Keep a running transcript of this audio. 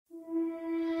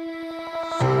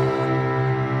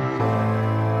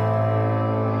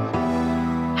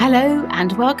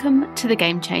and welcome to The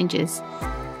Game Changers.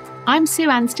 I'm Sue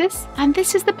Anstiss, and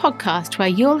this is the podcast where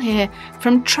you'll hear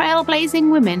from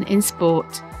trailblazing women in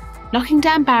sport, knocking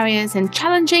down barriers and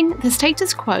challenging the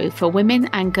status quo for women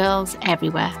and girls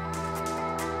everywhere.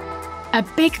 A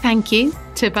big thank you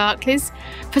to Barclays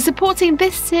for supporting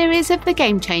this series of The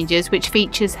Game Changers, which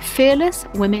features fearless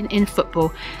women in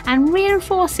football and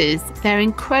reinforces their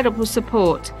incredible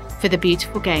support for the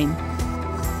beautiful game.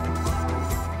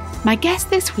 My guest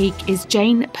this week is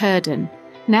Jane Purdon,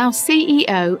 now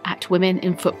CEO at Women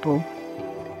in Football.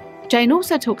 Jane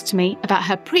also talks to me about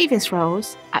her previous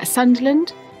roles at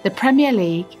Sunderland, the Premier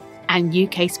League and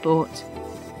UK Sport.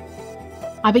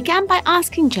 I began by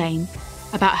asking Jane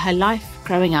about her life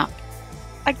growing up.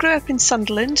 I grew up in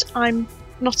Sunderland. I'm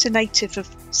not a native of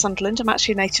Sunderland. I'm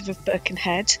actually a native of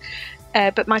Birkenhead.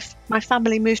 But my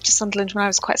family moved to Sunderland when I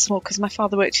was quite small because my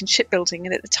father worked in shipbuilding,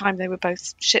 and at the time they were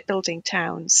both shipbuilding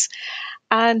towns.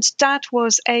 And Dad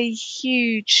was a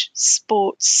huge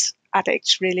sports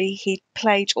addict, really. He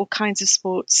played all kinds of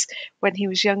sports when he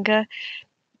was younger.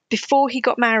 Before he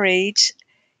got married,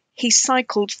 he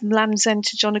cycled from Land's End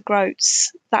to John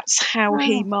O'Groats. That's how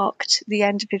he marked the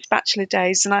end of his bachelor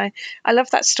days. And I love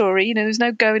that story. You know, there's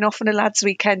no going off on a lads'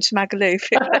 weekend to Magaluf.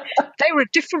 They were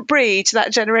a different breed,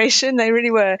 that generation. They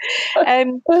really were.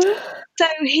 So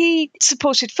he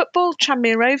supported football,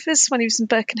 Tranmere Rovers, when he was in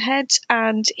Birkenhead.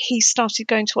 And he started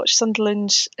going to watch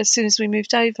Sunderland as soon as we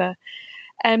moved over.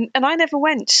 And I never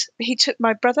went. He took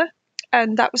my brother,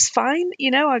 and that was fine. You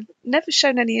know, I've never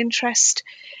shown any interest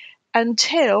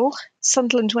until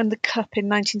Sunderland won the Cup in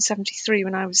 1973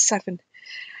 when I was 7.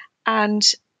 And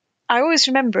I always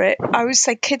remember it. I always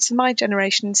say, kids of my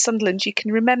generation in Sunderland, you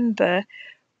can remember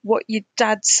what your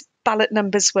dad's ballot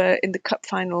numbers were in the Cup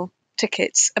final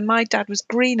tickets. And my dad was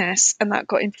Green S, and that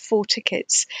got him 4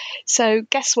 tickets. So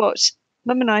guess what?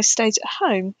 Mum and I stayed at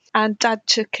home, and Dad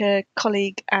took a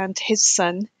colleague and his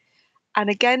son. And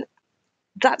again,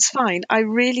 that's fine. I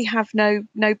really have no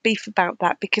beef about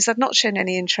that because I've not shown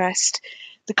any interest.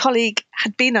 The colleague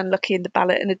had been unlucky in the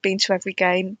ballot and had been to every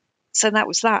game. So that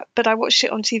was that. But I watched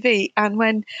it on TV. And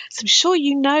when, as I'm sure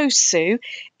you know, Sue,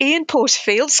 Ian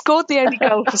Porterfield scored the only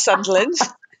goal for Sunderland.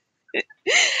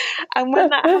 And when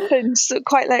that happened, so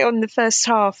quite late on in the first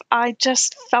half, I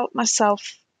just felt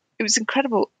myself, it was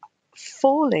incredible,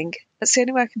 falling. That's the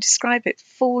only way I can describe it,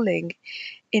 falling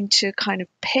into a kind of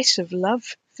pit of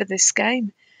love for this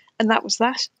game. And that was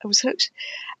that. I was hooked.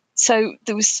 So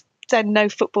there was then no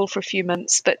football for a few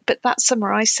months. But that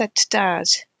summer I said to Dad,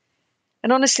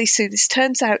 and honestly, Sue, this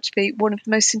turns out to be one of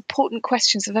the most important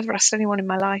questions I've ever asked anyone in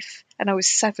my life. And I was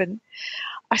 7.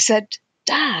 I said,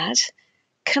 Dad,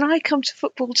 can I come to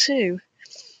football too?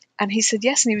 And he said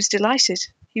yes, and he was delighted.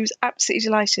 He was absolutely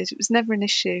delighted. It was never an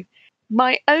issue.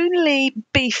 My only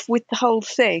beef with the whole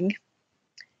thing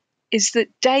is that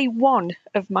day 1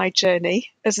 of my journey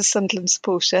as a Sunderland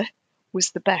supporter was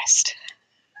the best.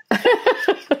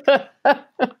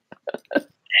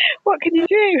 What can you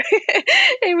do?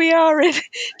 Here we are in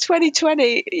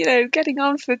 2020, you know, getting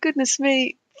on for goodness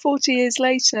me, 40 years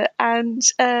later, and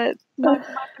my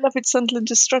beloved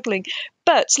Sunderland is struggling.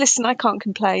 But listen, I can't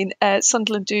complain.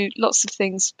 Sunderland do lots of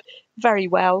things very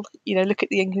well. You know, look at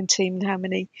the England team and how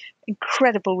many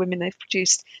incredible women they've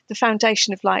produced. The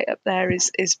foundation of light up there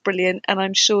is brilliant, and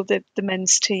I'm sure that the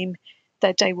men's team,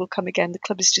 their day will come again. The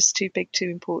club is just too big, too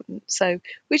important. So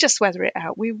we just weather it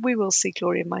out. We will see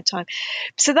glory in my time.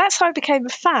 So that's how I became a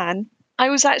fan. I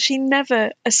was actually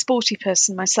never a sporty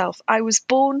person myself. I was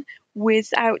born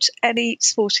without any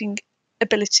sporting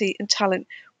ability and talent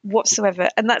whatsoever,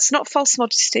 and that's not false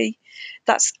modesty.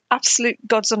 That's absolute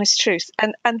God's honest truth,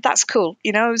 and that's cool.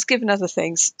 You know, I was given other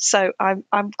things, so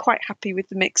I'm quite happy with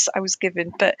the mix I was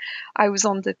given. But I was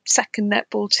on the second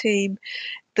netball team,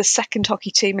 the second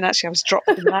hockey team, and actually I was dropped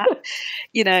in that.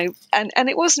 You know, and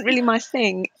it wasn't really my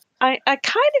thing. I kind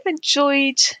of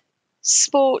enjoyed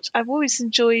sport. I've always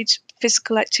enjoyed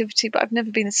physical activity, but I've never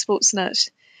been a sports nut.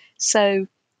 So,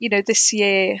 you know, this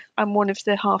year I'm one of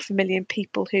the 500,000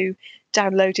 people who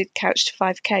downloaded Couch to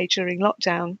 5K during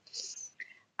lockdown.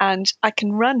 And I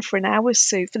can run for an hour,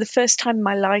 Sue. For the first time in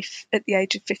my life at the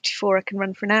age of 54, I can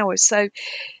run for an hour. So,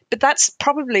 but that's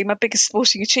probably my biggest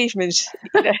sporting achievement.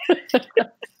 You know?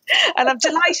 And I'm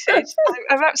delighted.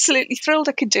 I'm absolutely thrilled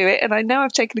I could do it. And I know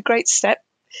I've taken a great step,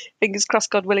 fingers crossed,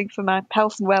 God willing, for my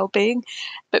health and well-being.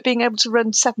 But being able to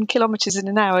run 7 kilometres in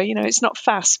an hour, you know, it's not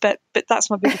fast, but that's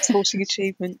my biggest sporting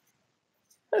achievement.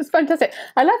 That's fantastic.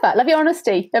 I love that. Love your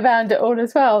honesty around it all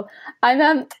as well. And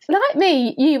like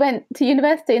me, you went to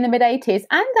university in the mid-80s,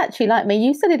 and actually, like me,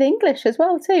 you studied English as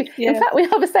well too. Yeah. In fact, we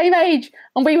are the same age,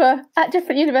 and we were at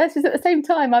different universities at the same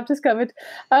time, I've discovered.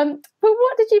 But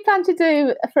what did you plan to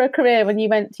do for a career when you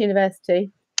went to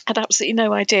university? I had absolutely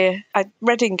no idea. I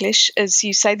read English, as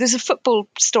you say. There's a football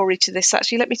story to this,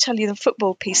 actually. Let me tell you the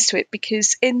football piece to it,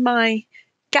 because in my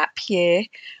gap year,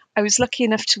 I was lucky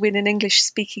enough to win an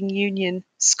English-speaking union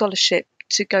scholarship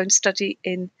to go and study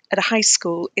at a high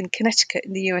school in Connecticut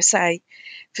in the USA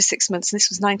for 6 months, and this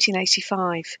was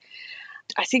 1985.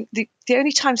 I think the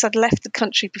only times I'd left the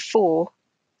country before,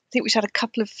 I think we'd had a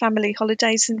couple of family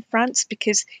holidays in France,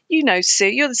 because, Sue,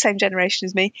 you're the same generation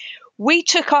as me. We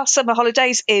took our summer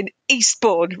holidays in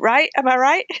Eastbourne, right? Am I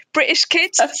right? British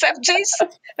kids, 70s,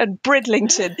 and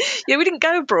Bridlington. Yeah, we didn't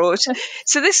go abroad.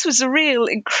 So this was a real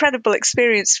incredible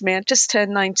experience for me. I'd just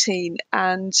turned 19,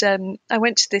 and I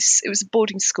went to it was a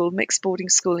boarding school, mixed boarding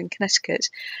school in Connecticut.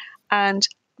 And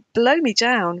below me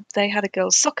down, they had a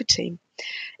girls' soccer team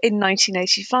in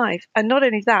 1985. And not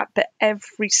only that, but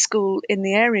every school in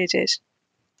the area did.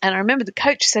 And I remember the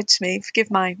coach said to me, forgive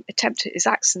my attempt at his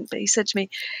accent, but he said to me,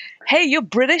 "Hey, you're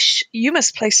British, you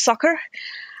must play soccer."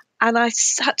 And I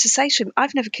had to say to him,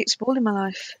 "I've never kicked a ball in my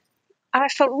life." And I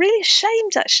felt really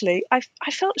ashamed, actually. I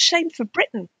felt ashamed for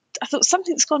Britain. I thought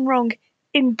something's gone wrong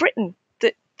in Britain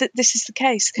that this is the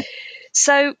case.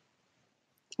 So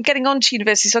getting on to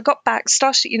university, so I got back,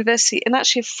 started at university, and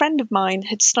actually a friend of mine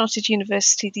had started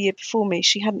university the year before me.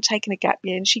 She hadn't taken a gap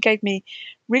year, and she gave me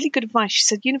really good advice. She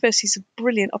said, university is a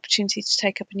brilliant opportunity to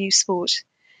take up a new sport.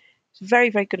 Very,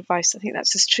 very good advice. I think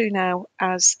that's as true now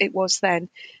as it was then.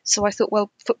 So I thought,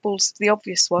 well, football's the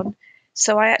obvious one.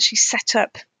 So I actually set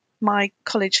up my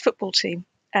college football team,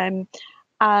 and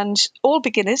all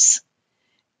beginners.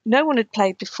 No one had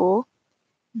played before.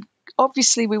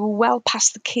 Obviously, we were well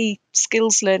past the key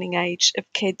skills learning age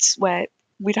of kids where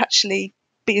we'd actually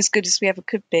be as good as we ever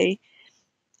could be.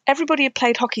 Everybody had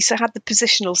played hockey, so had the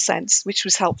positional sense, which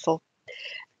was helpful.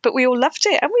 But we all loved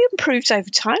it, and we improved over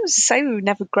time. As I say, we were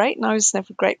never great, and I was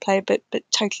never a great player, but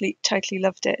totally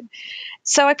loved it.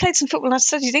 So I played some football, and I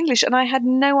studied English, and I had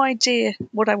no idea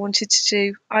what I wanted to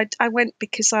do. I went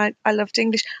because I loved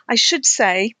English. I should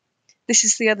say, this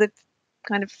is the other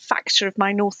kind of factor of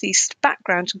my Northeast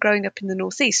background and growing up in the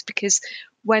Northeast, because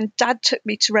when Dad took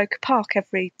me to Roker Park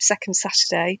every second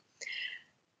Saturday,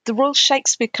 the Royal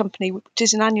Shakespeare Company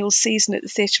did an annual season at the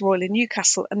Theatre Royal in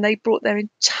Newcastle, and they brought their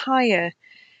entire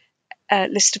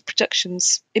list of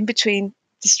productions in between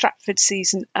the Stratford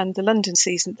season and the London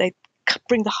season. They'd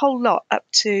bring the whole lot up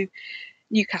to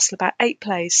Newcastle, about 8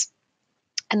 plays,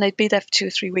 and they'd be there for 2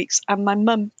 or 3 weeks, and my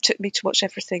mum took me to watch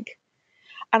everything.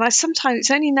 And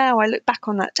it's only now I look back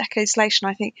on that decades later,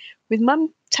 and I think, with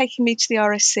Mum taking me to the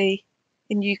RSC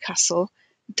in Newcastle,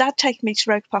 Dad taking me to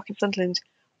Roker Park in Sunderland,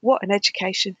 what an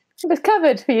education. It was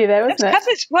covered for you there, wasn't it?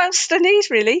 Covered. What else do I need,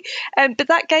 really? But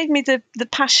that gave me the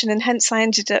passion, and hence I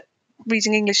ended up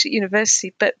reading English at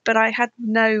university. But I had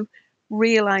no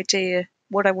real idea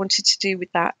what I wanted to do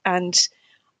with that. And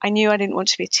I knew I didn't want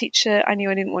to be a teacher. I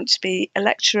knew I didn't want to be a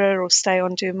lecturer or stay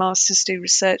on, do a master's, do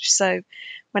research. So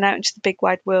went out into the big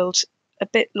wide world, a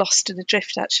bit lost and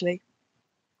adrift, actually.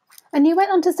 And you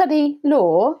went on to study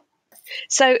law?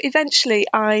 So eventually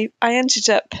I ended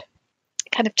up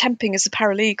kind of temping as a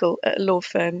paralegal at a law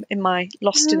firm in my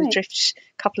lost and adrift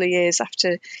couple of years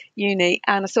after uni.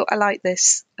 And I thought, I like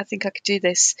this. I think I could do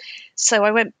this. So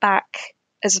I went back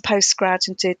as a postgrad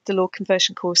and did the law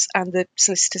conversion course and the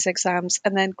solicitor's exams,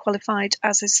 and then qualified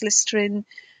as a solicitor in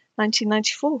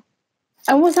 1994.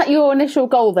 And was that your initial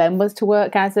goal then, was to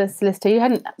work as a solicitor? You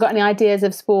hadn't got any ideas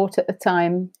of sport at that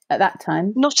time?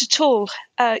 Not at all.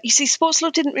 You see, sports law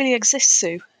didn't really exist,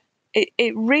 Sue.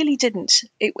 It really didn't.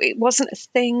 It wasn't a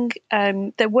thing.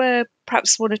 There were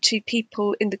perhaps 1 or 2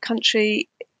 people in the country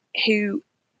who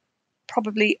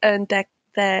probably earned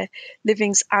their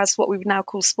livings as what we would now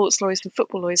call sports lawyers and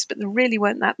football lawyers, but there really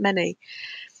weren't that many.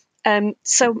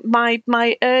 So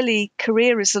my early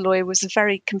career as a lawyer was a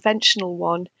very conventional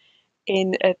one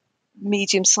in a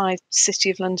medium-sized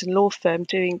City of London law firm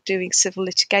doing civil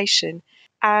litigation,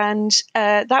 and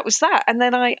that was that. And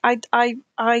then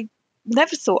I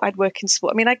never thought I'd work in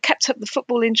sport. I mean, I kept up the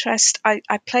football interest. I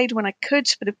played when I could,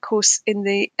 but of course, in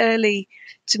the early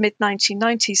to mid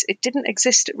 1990s, it didn't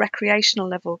exist at recreational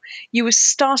level. You were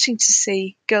starting to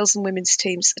see girls and women's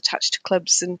teams attached to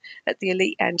clubs and at the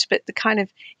elite end, but the kind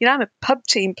of, I'm a pub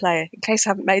team player, in case I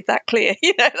haven't made that clear.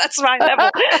 That's my level.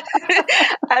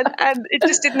 and it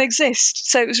just didn't exist.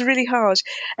 So it was really hard.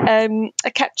 I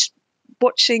kept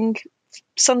watching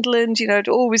Sunderland. I'd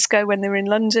always go when they were in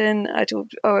London. I'd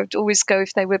always go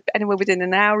if they were anywhere within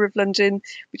an hour of London,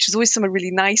 which was always somewhere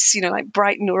really nice, like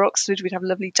Brighton or Oxford. We'd have a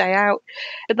lovely day out.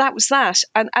 But that was that.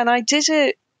 And I did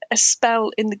a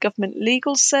spell in the government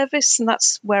legal service, and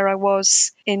that's where I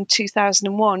was in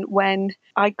 2001 when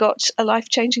I got a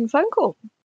life-changing phone call.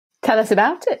 Tell us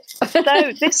about it. So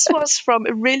this was from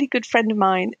a really good friend of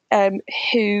mine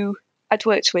who I'd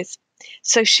worked with.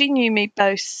 So she knew me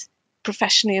both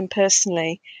professionally and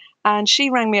personally. And she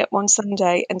rang me up one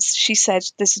Sunday and she said,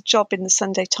 there's a job in the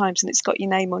Sunday Times and it's got your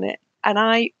name on it. And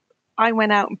I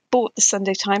went out and bought the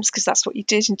Sunday Times because that's what you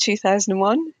did in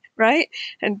 2001, right?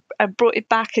 And I brought it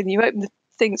back and you open the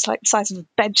thing, it's like the size of a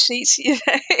bed sheet,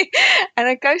 and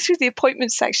I go through the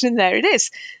appointment section and there it is.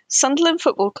 Sunderland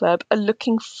Football Club are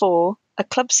looking for a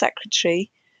club secretary,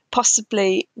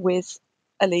 possibly with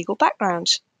a legal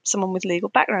background, someone with legal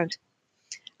background.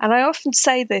 And I often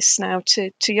say this now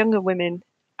to younger women.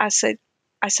 I say,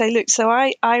 look, so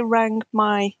I rang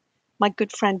my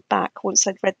good friend back once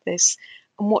I'd read this.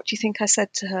 And what do you think I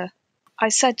said to her? I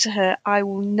said to her, I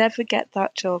will never get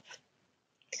that job.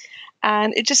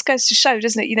 And it just goes to show,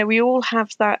 doesn't it? We all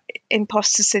have that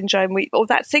imposter syndrome, or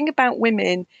that thing about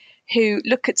women who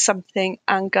look at something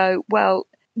and go, well,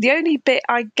 the only bit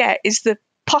I get is the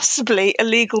possibly a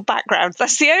legal background.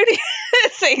 That's the only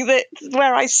thing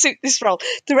where I suit this role.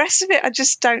 The rest of it I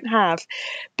just don't have.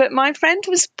 But my friend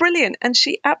was brilliant and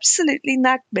she absolutely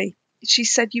nagged me. She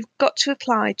said, you've got to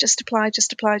apply, just apply,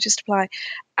 just apply, just apply.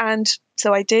 And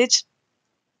so I did.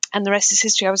 And the rest is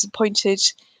history. I was appointed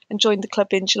and joined the club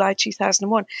in July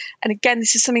 2001. And again,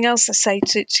 this is something else I say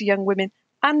to young women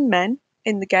and men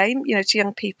in the game, to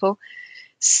young people.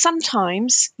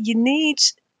 Sometimes you need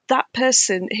that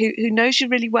person who knows you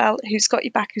really well, who's got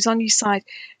your back, who's on your side,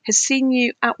 has seen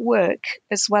you at work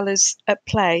as well as at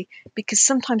play, because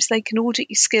sometimes they can audit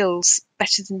your skills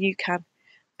better than you can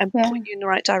and point you in the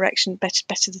right direction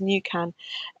better than you can.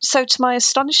 So to my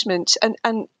astonishment,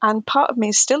 and part of me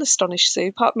is still astonished,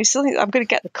 Sue, part of me still thinks I'm going to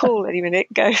get the call any minute,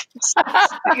 go, it's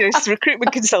the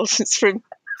recruitment consultants from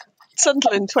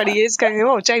Sunderland 20 years ago,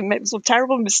 oh, Jane made this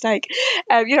terrible mistake.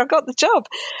 I got the job.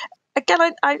 Again,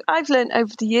 I've learned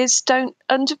over the years, don't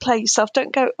underplay yourself.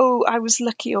 Don't go, oh, I was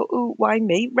lucky, or oh, why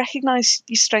me? Recognise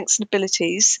your strengths and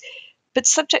abilities. But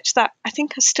subject to that, I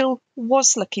think I still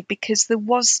was lucky because there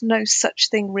was no such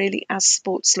thing really as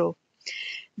sports law.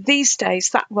 These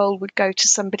days, that role would go to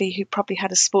somebody who probably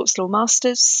had a sports law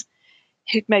master's,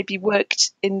 who'd maybe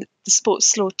worked in the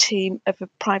sports law team of a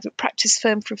private practice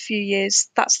firm for a few years.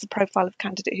 That's the profile of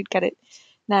candidate who'd get it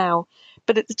now.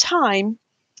 But at the time,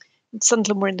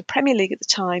 Sunderland were in the Premier League at the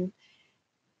time,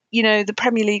 the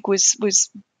Premier League was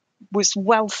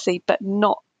wealthy, but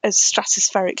not as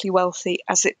stratospherically wealthy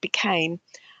as it became.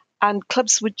 And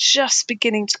clubs were just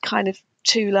beginning to kind of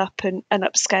tool up and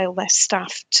upscale their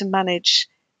staff to manage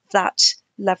that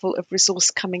level of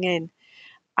resource coming in.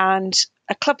 And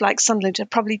a club like Sunderland had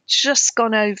probably just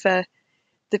gone over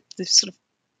the sort of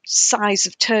size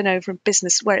of turnover and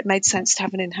business where it made sense to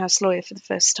have an in-house lawyer for the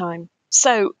first time.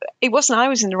 So it wasn't I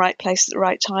was in the right place at the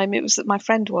right time, it was that my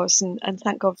friend was, and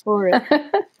thank God for it.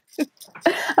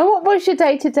 And what was your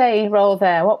day-to-day role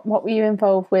there? What were you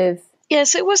involved with?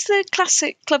 Yes, it was the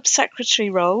classic club secretary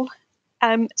role.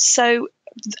 And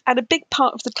a big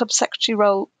part of the club secretary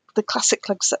role, the classic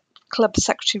club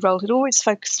secretary role, had always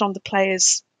focused on the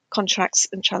players' contracts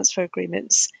and transfer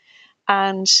agreements,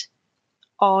 and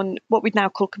on what we'd now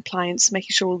call compliance, making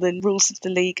sure all the rules of the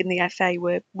league and the FA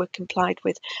were complied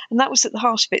with. And that was at the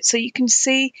heart of it. So you can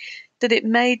see that it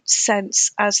made sense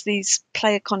as these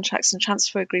player contracts and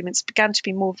transfer agreements began to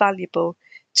be more valuable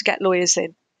to get lawyers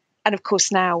in. And of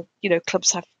course now,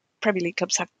 Premier League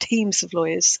clubs have teams of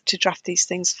lawyers to draft these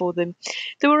things for them.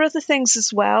 There were other things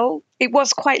as well. It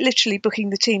was quite literally booking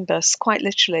the team bus, quite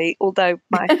literally, although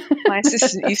my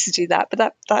assistant used to do that,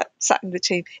 but that sat in the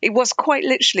team. It was quite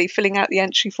literally filling out the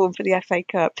entry form for the FA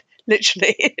Cup,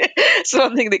 literally. It's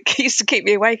one thing that used to keep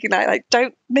me awake at night, like,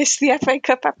 don't miss the FA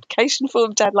Cup application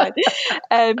form deadline.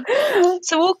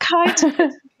 So all kinds of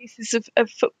pieces of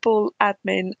football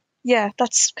admin. Yeah,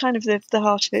 that's kind of the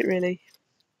heart of it, really.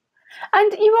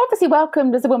 And you were obviously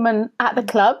welcomed as a woman at the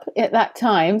club at that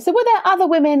time. So were there other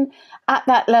women at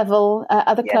that level,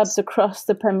 other clubs across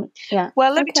the Premier? Yeah.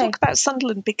 Well, let me talk about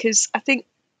Sunderland, because I think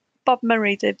Bob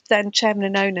Murray, the then chairman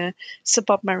and owner, Sir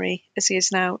Bob Murray, as he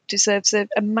is now, deserves a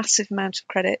massive amount of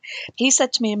credit. He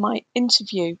said to me in my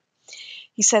interview,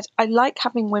 he said, I like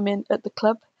having women at the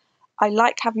club. I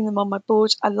like having them on my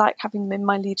board. I like having them in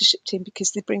my leadership team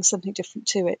because they bring something different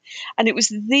to it. And it was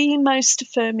the most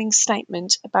affirming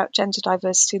statement about gender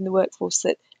diversity in the workforce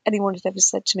that anyone had ever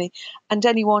said to me, and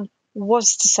anyone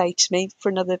was to say to me for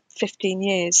another 15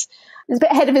 years. It's a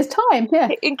bit ahead of his time, yeah.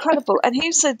 Incredible. And he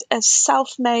was a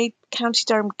self-made County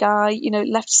Durham guy,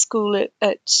 left school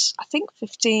at I think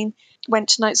 15, went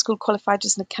to night school, qualified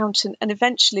as an accountant, and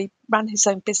eventually ran his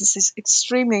own businesses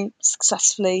extremely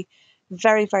successfully.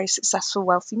 Very, very successful,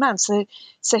 wealthy man. So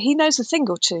he knows a thing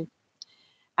or two.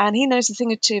 And he knows a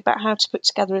thing or two about how to put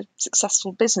together a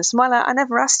successful business. And while I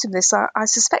never asked him this, I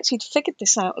suspect he'd figured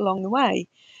this out along the way,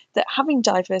 that having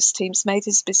diverse teams made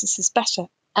his businesses better.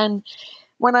 And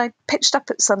when I pitched up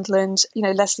at Sunderland,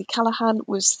 Leslie Callaghan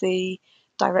was the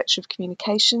Director of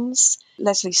Communications.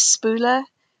 Leslie Spooler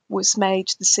was made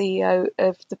the CEO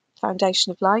of the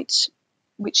Foundation of Light,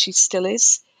 which she still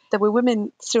is. There were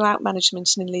women throughout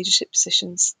management and in leadership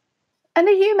positions. And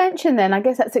you mentioned then, I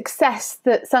guess, that success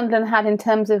that Sunderland had in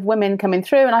terms of women coming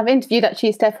through. And I've interviewed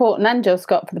actually Steph Horton and Jill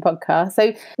Scott for the podcast.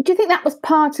 So do you think that was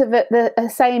part of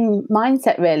the same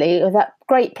mindset, really, or that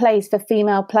great place for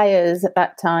female players at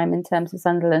that time in terms of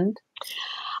Sunderland?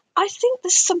 I think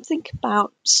there's something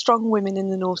about strong women in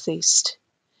the North East.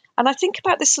 And I think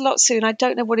about this a lot, Sue, and I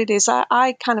don't know what it is.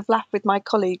 I kind of laugh with my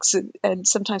colleagues, and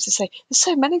sometimes they say, there's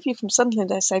so many of you from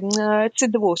Sunderland. I say, no, it's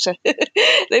in the water.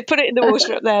 They put it in the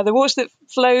water up there, the water that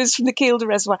flows from the Kielder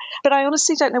Reservoir. But I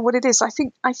honestly don't know what it is. I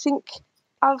think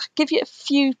I'll give you a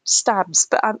few stabs,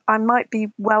 but I might be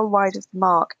well wide of the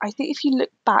mark. I think if you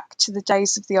look back to the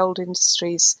days of the old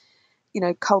industries,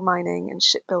 coal mining and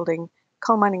shipbuilding,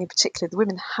 coal mining in particular, the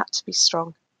women had to be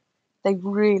strong. They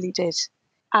really did.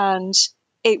 And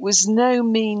it was no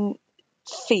mean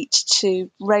feat to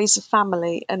raise a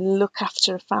family and look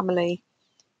after a family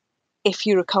if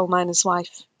you're a coal miner's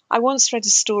wife. I once read a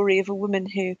story of a woman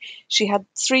who she had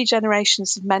 3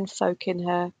 generations of menfolk in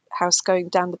her house going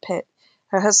down the pit,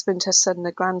 her husband, her son and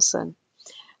her grandson.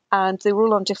 And they were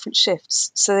all on different shifts.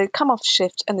 So they'd come off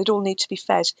shift and they'd all need to be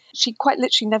fed. She quite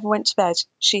literally never went to bed.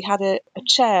 She had a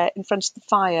chair in front of the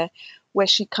fire where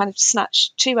she kind of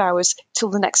snatched 2 hours till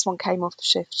the next one came off the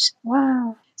shift.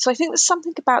 Wow. So I think there's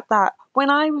something about that. When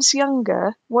I was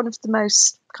younger, one of the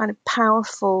most kind of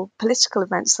powerful political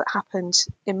events that happened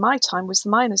in my time was the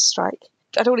miners' strike.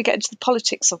 I don't want to get into the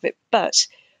politics of it, but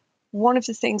one of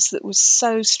the things that was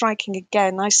so striking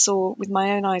again, I saw with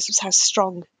my own eyes, was how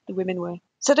strong the women were.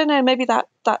 So I don't know, maybe that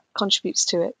contributes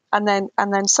to it. And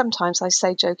then sometimes I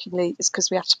say jokingly, it's because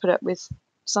we have to put up with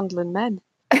Sunderland men.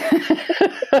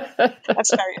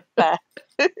 That's very unfair.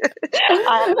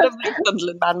 I love the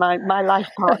Sunderland man, my life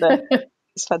partner.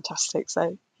 It's fantastic.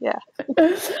 So yeah.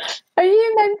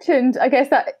 You mentioned, I guess,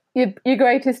 that your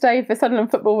greatest day for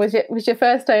Sunderland football was your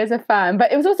first day as a fan,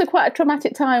 but it was also quite a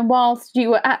traumatic time whilst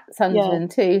you were at Sunderland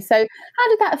too. So how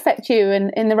did that affect you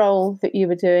in the role that you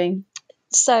were doing?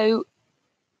 So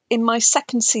in my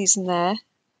second season there,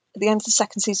 at the end of the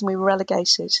second season, we were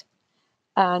relegated,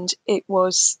 and it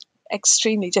was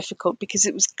extremely difficult because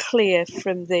it was clear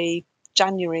from the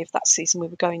January of that season we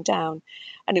were going down,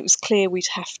 and it was clear we'd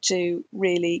have to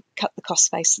really cut the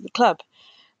cost base of the club.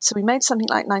 So we made something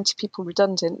like 90 people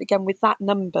redundant. Again, with that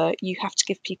number, you have to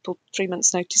give people 3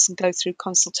 months' notice and go through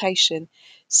consultation.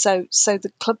 So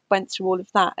the club went through all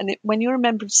of that. And when you're a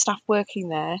member of staff working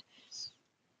there,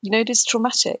 it is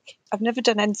traumatic. I've never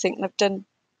done anything, and I've done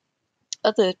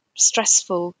other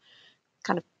stressful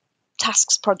kind of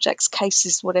tasks, projects,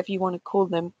 cases, whatever you want to call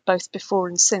them, both before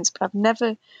and since. But I've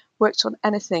never worked on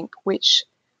anything which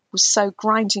was so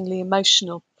grindingly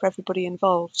emotional for everybody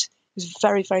involved. It was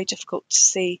very, very difficult to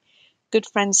see good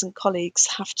friends and colleagues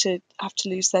have to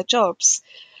lose their jobs.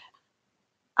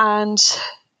 And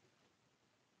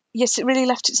yes, it really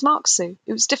left its mark, Sue.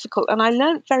 It was difficult. And I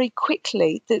learned very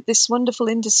quickly that this wonderful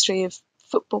industry of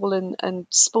football and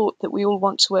sport that we all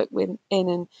want to work in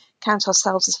and count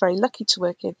ourselves as very lucky to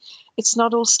work in, it's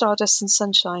not all stardust and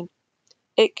sunshine.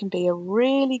 It can be a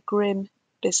really grim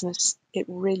business. It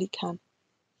really can.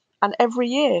 And every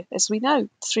year, as we know,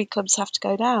 3 clubs have to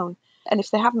go down. And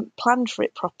if they haven't planned for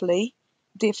it properly,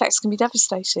 the effects can be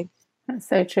devastating. That's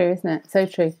so true, isn't it? So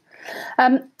true.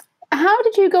 How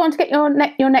did you go on to get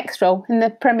your next role in the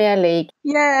Premier League?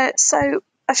 Yeah, so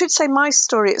I should say my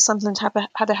story at Sunderland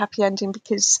had a happy ending,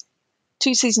 because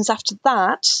 2 seasons after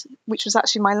that, which was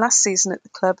actually my last season at the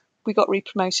club, we got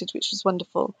re-promoted, which was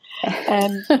wonderful.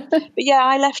 But yeah,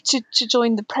 I left to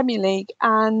join the Premier League,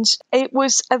 and it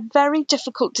was a very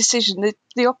difficult decision.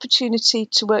 The opportunity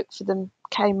to work for them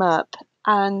came up,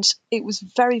 and it was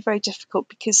very, very difficult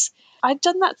because I'd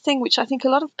done that thing which I think a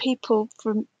lot of people,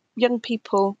 from young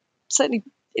people, certainly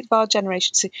of our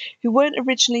generation, who weren't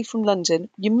originally from London,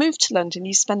 you move to London,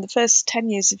 you spend the first 10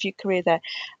 years of your career there,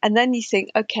 and then you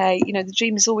think, okay, the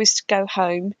dream is always to go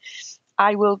home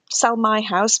I will sell my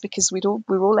house because we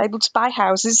were all able to buy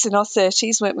houses in our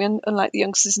 30s, weren't we? Unlike the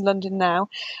youngsters in London now.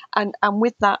 And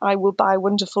with that, I will buy a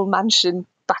wonderful mansion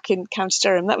back in County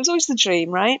Durham. That was always the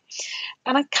dream, right?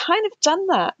 And I kind of done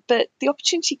that. But the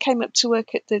opportunity came up to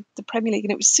work at the Premier League,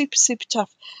 and it was super, super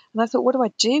tough. And I thought, what do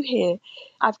I do here?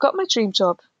 I've got my dream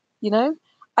job, you know?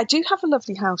 I do have a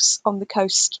lovely house on the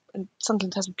coast, and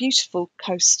Sunderland has a beautiful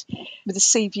coast with a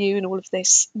sea view and all of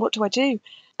this. What do I do?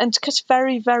 And to cut a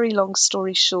very, very long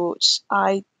story short,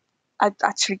 I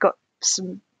actually got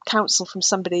some counsel from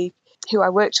somebody who I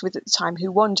worked with at the time,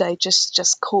 who one day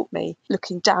just caught me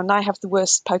looking down. I have the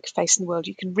worst poker face in the world.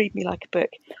 You can read me like a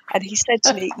book. And he said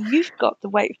to me, "You've got the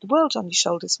weight of the world on your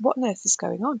shoulders. What on earth is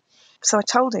going on?" So I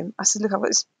told him, I said, "Look, I've got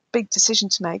this big decision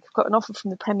to make. I've got an offer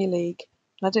from the Premier League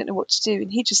and I don't know what to do."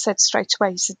 And he just said straight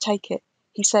away, he said, "Take it."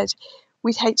 He said,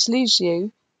 "We'd hate to lose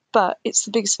you, but it's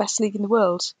the biggest, best league in the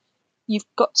world. You've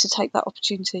got to take that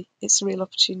opportunity. It's a real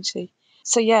opportunity."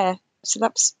 So yeah, so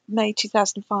that was May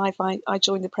 2005. I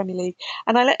joined the Premier League,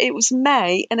 and it was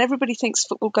May, and everybody thinks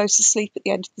football goes to sleep at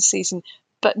the end of the season,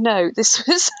 but no, this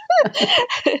was.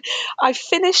 I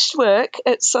finished work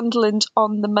at Sunderland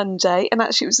on the Monday, and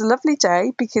actually it was a lovely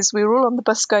day because we were all on the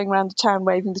bus going around the town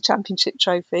waving the Championship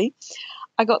trophy.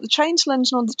 I got the train to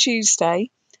London on the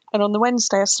Tuesday, and on the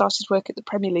Wednesday I started work at the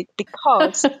Premier League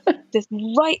because they're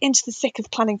right into the thick of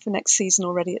planning for next season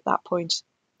already at that point.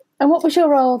 And what was your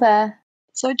role there?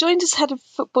 So I joined as head of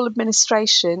football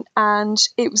administration, and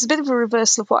it was a bit of a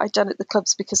reversal of what I'd done at the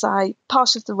clubs because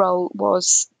part of the role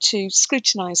was to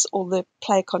scrutinise all the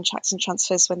player contracts and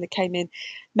transfers when they came in,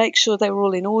 make sure they were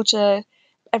all in order,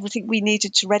 everything we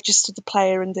needed to register the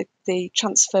player and the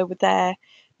transfer were there,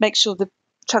 make sure the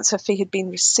transfer fee had been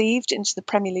received into the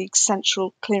Premier League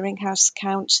central clearinghouse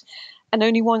account, and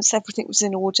only once everything was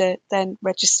in order, then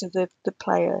register the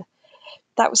player.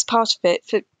 That was part of it.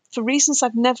 For reasons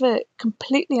I've never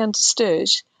completely understood,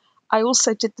 I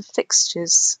also did the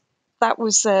fixtures. That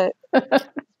was part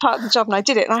of the job, and I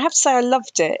did it. And I have to say I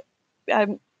loved it. I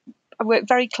worked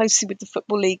very closely with the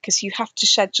Football League because you have to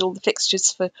schedule the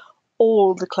fixtures for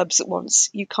all the clubs at once.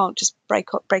 You can't just break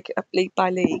it up league by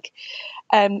league.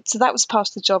 So that was part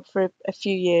of the job for a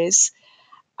few years.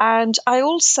 And I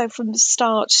also, from the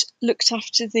start, looked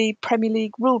after the Premier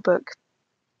League rulebook.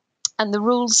 And the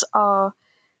rules are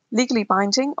legally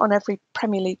binding on every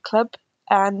Premier League club.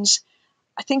 And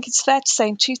I think it's fair to say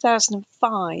in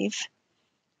 2005,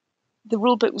 the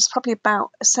rulebook was probably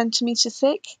about a centimetre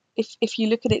thick. If you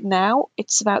look at it now,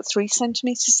 it's about 3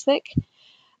 centimetres thick.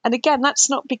 And again, that's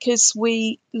not because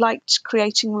we liked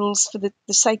creating rules for the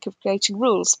sake of creating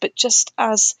rules, but just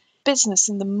as business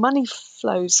and the money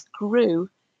flows grew,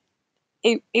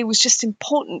 it was just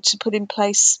important to put in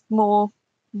place more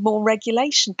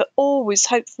regulation, but always,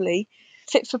 hopefully,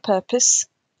 fit for purpose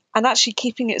and actually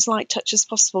keeping it as light touch as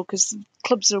possible because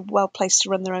clubs are well placed to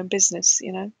run their own business,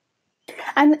 you know.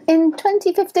 And in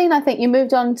 2015, I think you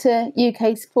moved on to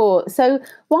UK sport. So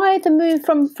why the move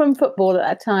from football at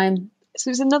that time? So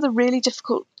it was another really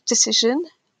difficult decision,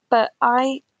 but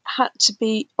I had to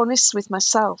be honest with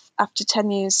myself after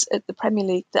 10 years at the Premier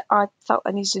League that I felt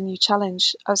I needed a new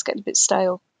challenge. I was getting a bit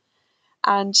stale.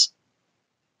 And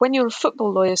when you're a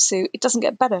football lawyer, Sue, it doesn't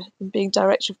get better than being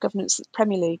Director of Governance at the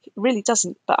Premier League. It really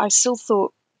doesn't. But I still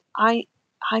thought, I'm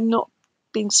not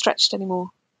being stretched anymore.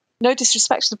 No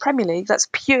disrespect to the Premier League. That's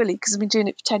purely because I've been doing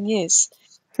it for 10 years.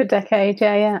 For a decade,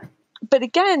 yeah. But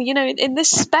again, you know, in this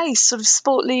space, sort of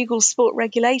sport legal, sport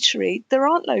regulatory, there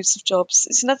aren't loads of jobs.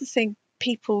 It's another thing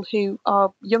people who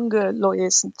are younger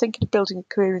lawyers and thinking of building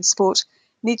a career in sport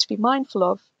need to be mindful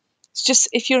of. It's just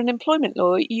if you're an employment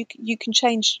lawyer, you can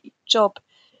change job.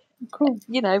 Cool.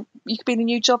 You know, you could be in a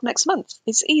new job next month.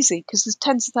 It's easy because there's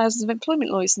tens of thousands of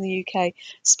employment lawyers in the UK.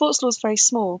 Sports law is very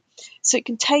small, so it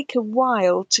can take a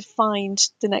while to find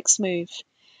the next move.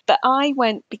 But I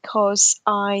went because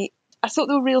I thought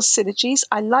there were real synergies.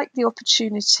 I liked the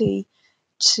opportunity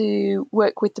to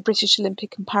work with the British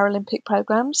Olympic and Paralympic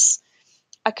programmes.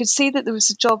 I could see that there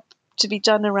was a job to be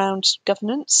done around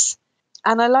governance.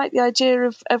 And I liked the idea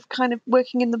of kind of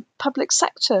working in the public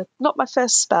sector. Not my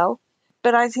first spell,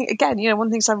 but I think, again, you know, one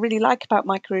of the things I really like about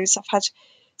my career is I've had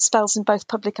spells in both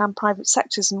public and private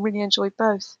sectors and really enjoyed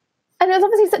both. And it was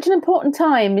obviously such an important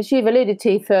time, as you've alluded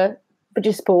to, for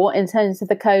British sport in terms of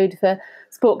the code for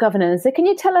sport governance. So can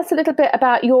you tell us a little bit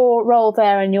about your role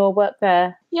there and your work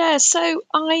there? Yeah, so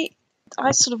I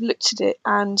sort of looked at it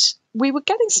and we were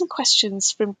getting some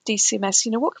questions from DCMS,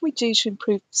 you know, what can we do to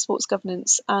improve sports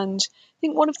governance? And I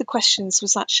think one of the questions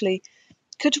was actually,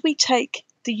 could we take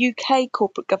the UK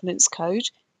Corporate Governance Code,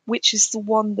 which is the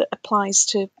one that applies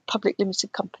to public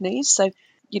limited companies, so,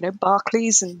 you know,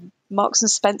 Barclays and Marks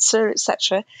and Spencer,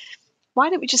 etc. Why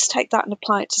don't we just take that and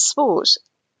apply it to sport?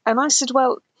 And I said,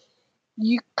 well,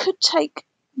 you could take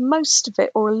most of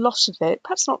it or a lot of it,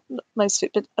 perhaps not most of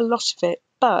it, but a lot of it.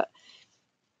 But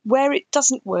where it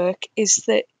doesn't work is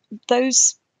that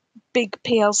those big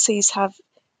PLCs have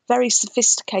very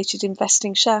sophisticated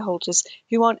investing shareholders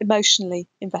who aren't emotionally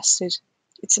invested.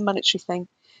 It's a monetary thing.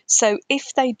 So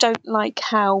if they don't like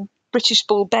how British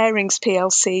Ball Bearings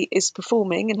PLC is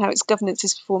performing and how its governance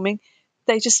is performing,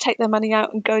 they just take their money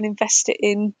out and go and invest it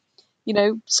in,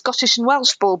 Scottish and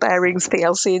Welsh Ball Bearings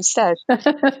PLC instead.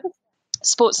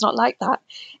 Sport's not like that.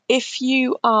 If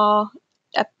you are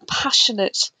a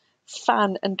passionate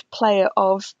fan and player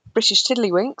of British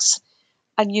Tiddlywinks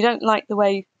and you don't like the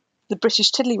way the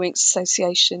British Tiddlywinks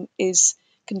Association is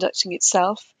conducting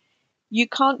itself, you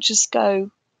can't just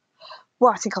go,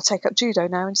 well, I think I'll take up judo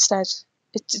now instead.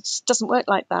 It doesn't work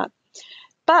like that.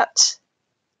 But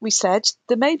we said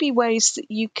there may be ways that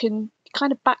you can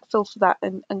kind of backfill for that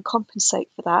and compensate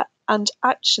for that. And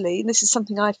actually, and this is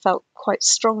something I felt quite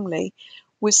strongly,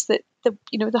 was that the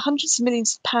hundreds of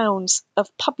millions of pounds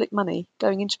of public money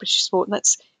going into British sport, and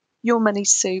that's your money,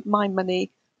 Sue, my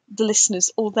money, the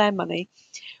listeners, all their money.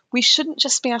 We shouldn't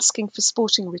just be asking for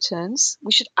sporting returns.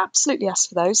 We should absolutely ask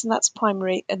for those, and that's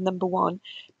primary and number one.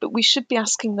 But we should be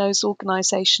asking those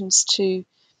organisations to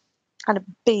kind of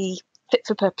be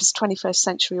fit-for-purpose 21st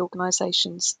century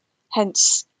organisations.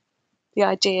 Hence the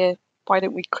idea, why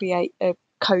don't we create a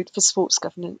code for sports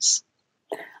governance?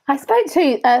 I spoke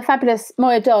to fabulous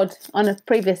Moya Dodd on a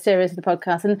previous series of the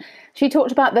podcast, and she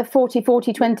talked about the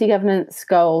 40-40-20 governance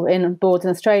goal in boards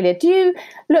in Australia. Do you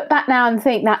look back now and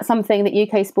think that's something that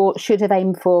UK sport should have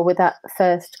aimed for with that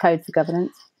first code for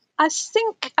governance? I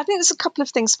think there's a couple of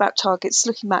things about targets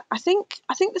looking back. I think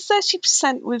the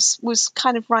 30% was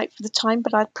kind of right for the time,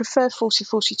 but I'd prefer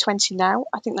 40-40-20 now.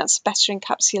 I think that's a better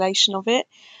encapsulation of it.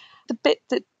 The bit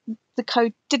that the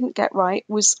code didn't get right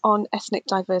was on ethnic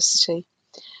diversity.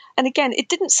 And again, it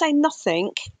didn't say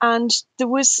nothing. And there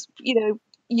was,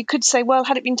 you could say, well,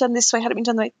 had it been done this way, had it been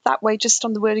done that way, just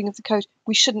on the wording of the code,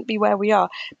 we shouldn't be where we are.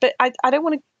 But I don't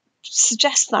want to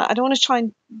suggest that. I don't want to try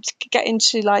and get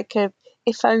into like a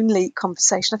if only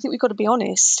conversation. I think we've got to be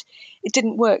honest. It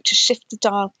didn't work to shift the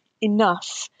dial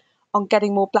enough on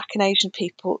getting more Black and Asian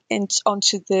people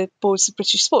onto the boards of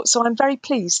British sport. So I'm very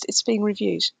pleased it's being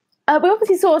reviewed. We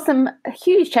obviously saw some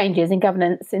huge changes in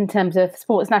governance in terms of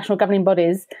sports national governing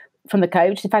bodies from the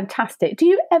code, which is fantastic. Do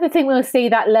you ever think we'll see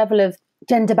that level of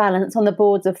gender balance on the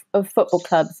boards of football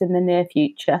clubs in the near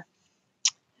future?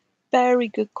 Very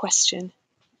good question.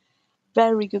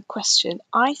 Very good question.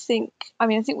 I think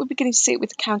we're beginning to see it with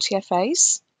the county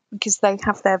FAs because they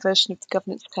have their version of the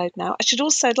governance code now.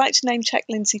 I'd like to name check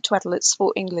Lindsay Tweddle at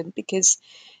Sport England because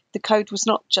the code was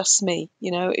not just me,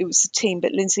 it was a team,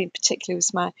 but Lindsay in particular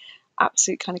was my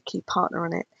absolute kind of key partner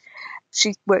on it.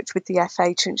 She worked with the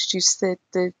FA to introduce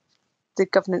the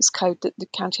governance code that the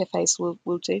county FAs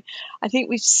will do. I think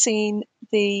we've seen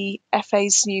the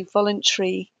FA's new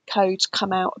voluntary code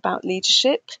come out about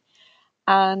leadership.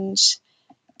 And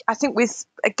I think with,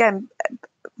 again,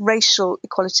 racial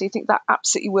equality, I think that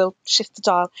absolutely will shift the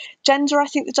dial. Gender, I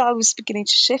think the dial was beginning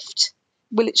to shift.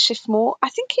 Will it shift more? I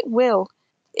think it will.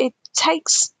 It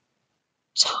takes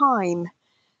time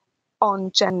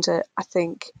on gender, I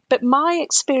think. But my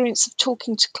experience of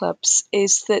talking to clubs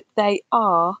is that they're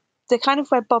kind of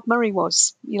where Bob Murray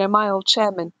was, my old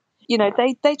chairman.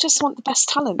 They just want the best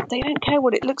talent. They don't care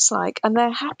what it looks like. And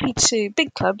they're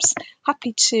big clubs,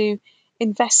 happy to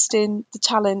invest in the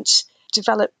talent,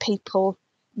 develop people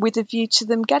with a view to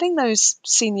them getting those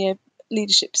senior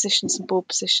leadership positions and board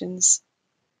positions.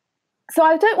 So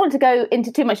I don't want to go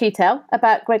into too much detail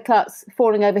about Greg Clark's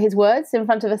falling over his words in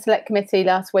front of a select committee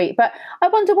last week, but I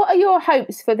wonder, what are your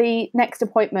hopes for the next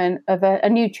appointment of a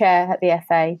new chair at the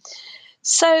FA?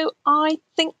 So I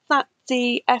think that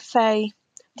the FA,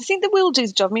 I think they will do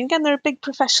the job. Again, they're a big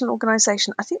professional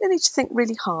organisation. I think they need to think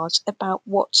really hard about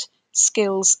what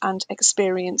skills and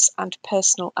experience and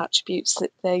personal attributes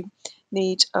that they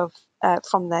need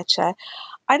from their chair.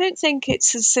 I don't think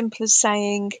it's as simple as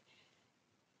saying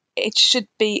it should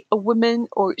be a woman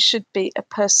or it should be a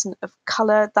person of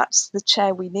colour. That's the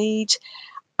chair we need.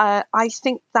 I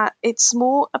think that it's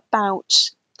more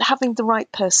about having the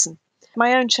right person.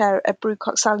 My own chair at Brew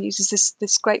Coxall uses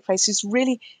this great phrase, who's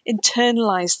really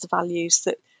internalised the values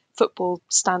that football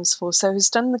stands for, so has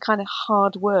done the kind of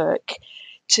hard work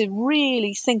to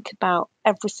really think about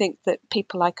everything that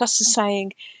people like us are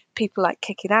saying, people like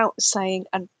Kick It Out are saying,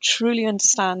 and truly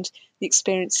understand the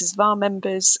experiences of our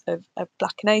members, of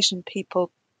Black and Asian people,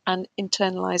 and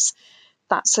internalise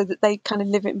that so that they kind of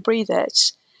live it and breathe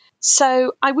it.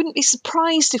 So I wouldn't be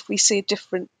surprised if we see a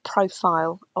different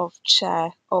profile of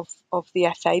chair of the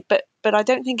FA, but I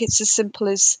don't think it's as simple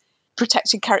as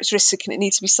protected characteristic, and it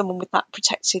needs to be someone with that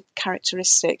protected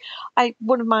characteristic.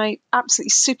 One of my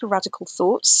absolutely super radical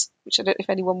thoughts, which I don't know if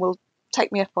anyone will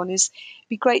take me up on, is it'd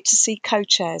be great to see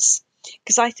co-chairs,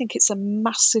 because I think it's a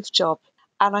massive job,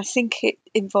 and I think it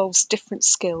involves different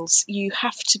skills. You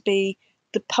have to be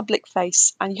the public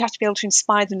face, and you have to be able to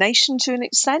inspire the nation to an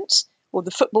extent, or the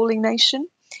footballing nation.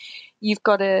 You've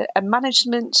got a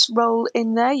management role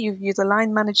in there. You're the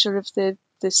line manager of the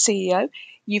CEO.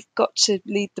 You've got to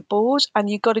lead the board, and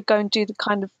you've got to go and do the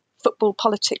kind of football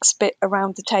politics bit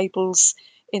around the tables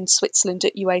in Switzerland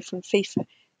at UEFA and FIFA.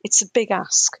 It's a big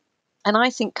ask. And I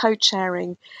think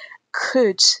co-chairing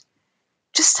could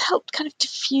just help kind of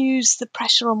diffuse the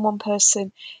pressure on one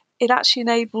person. It actually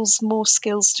enables more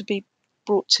skills to be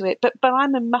brought to it. But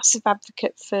I'm a massive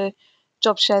advocate for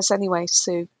job shares anyway,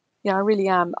 Sue. Yeah, I really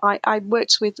am. I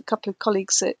worked with a couple of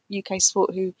colleagues at UK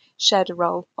Sport who shared a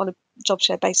role on a job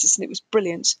share basis, and it was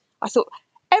brilliant. I thought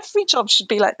every job should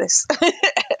be like this.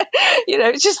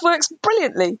 It just works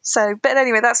brilliantly. So, but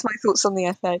anyway, that's my thoughts on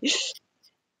the FA.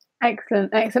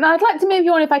 Excellent. I'd like to move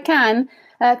you on, if I can,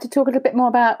 to talk a little bit more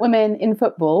about women in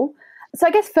football. So I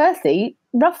guess firstly,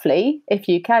 roughly, if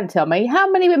you can tell me,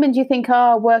 how many women do you think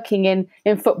are working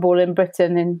in football in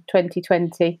Britain in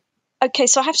 2020? Okay,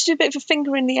 so I have to do a bit of a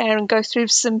finger in the air and go through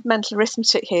some mental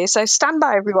arithmetic here. So stand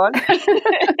by, everyone. So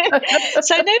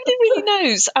nobody really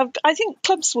knows. I think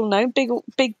clubs will know, big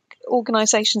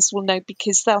organisations will know,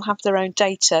 because they'll have their own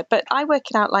data. But I work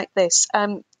it out like this.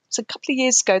 So a couple of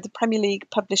years ago, the Premier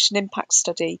League published an impact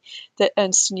study that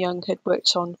Ernst & Young had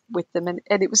worked on with them. And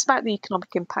it was about the economic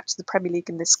impact of the Premier League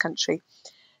in this country.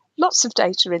 Lots of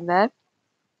data in there.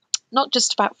 Not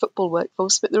just about football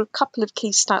workforce, but there are a couple of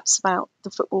key stats about the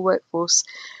football workforce.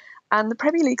 And the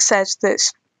Premier League said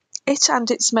that it and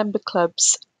its member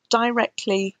clubs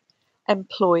directly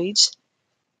employed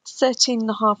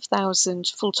 13,500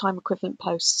 full-time equivalent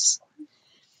posts.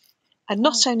 And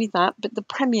not only that, but the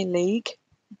Premier League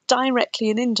directly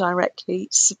and indirectly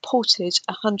supported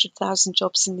 100,000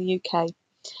 jobs in the UK.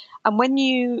 And when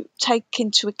you take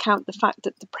into account the fact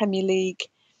that the Premier League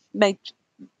made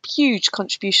huge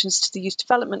contributions to the youth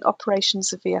development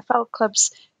operations of VFL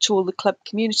clubs, to all the club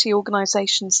community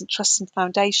organisations and trusts and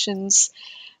foundations,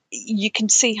 you can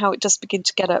see how it does begin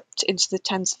to get up into the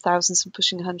tens of thousands and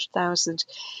pushing 100,000.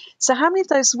 So how many of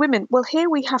those women? Well, here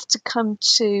we have to come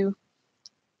to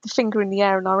the finger in the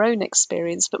air in our own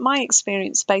experience, but my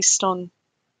experience, based on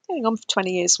going on for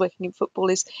 20 years working in football,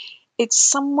 is it's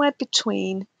somewhere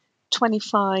between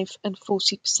 25 and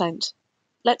 40%.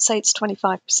 Let's say it's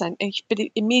 25%, but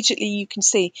immediately you can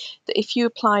see that if you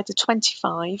apply the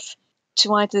 25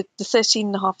 to either the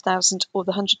 13,500 or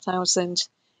the 100,000,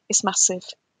 it's massive.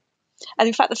 And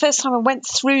in fact, the first time I went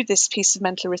through this piece of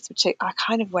mental arithmetic, I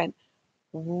kind of went,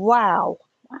 wow.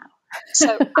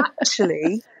 So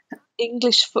actually,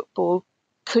 English football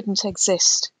couldn't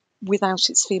exist without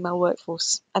its female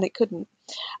workforce, and it couldn't.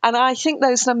 And I think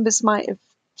those numbers might have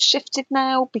shifted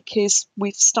now, because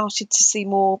we've started to see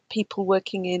more people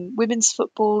working in women's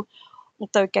football,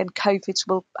 although again COVID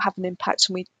will have an impact,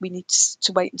 and we need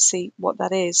to wait and see what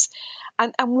that is.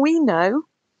 And we know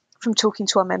from talking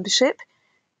to our membership,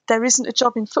 there isn't a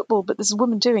job in football, but there's a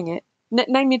woman doing it.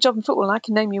 Name me a job in football and I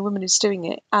can name you a woman who's doing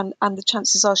it, and the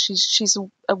chances are she's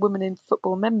a woman in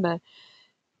football member.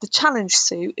 The challenge,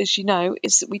 Sue, as you know,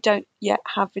 is that we don't yet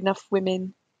have enough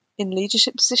women in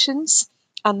leadership positions,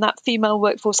 and that female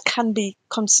workforce can be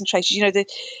concentrated.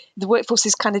 The workforce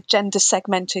is kind of gender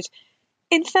segmented.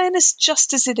 In fairness,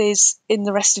 just as it is in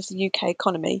the rest of the UK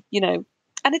economy, and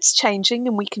it's changing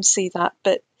and we can see that,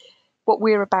 but what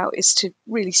we're about is to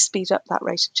really speed up that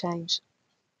rate of change.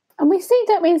 And we see,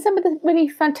 don't we, some of the really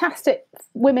fantastic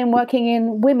women working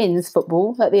in women's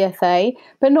football at the FA,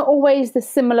 but not always the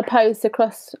similar posts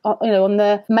across, on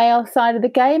the male side of the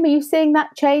game. Are you seeing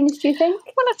that change, do you think?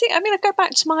 Well, I go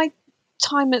back to my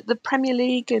time at the Premier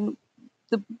League and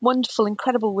the wonderful,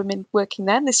 incredible women working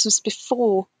there. And this was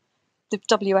before the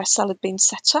WSL had been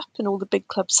set up and all the big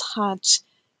clubs had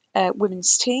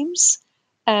women's teams,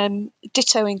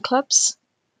 ditto in clubs.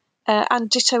 And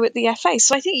ditto at the FA.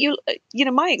 So I think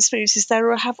my experiences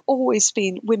there have always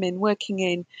been women working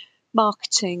in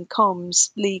marketing,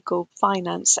 comms, legal,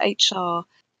 finance, HR,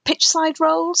 pitch side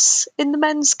roles in the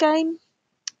men's game.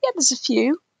 Yeah, there's a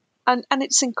few, and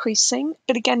it's increasing,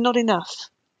 but again, not enough.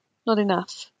 Not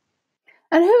enough.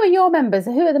 And who are your members?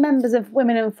 Who are the members of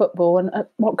Women in Football, and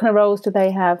what kind of roles do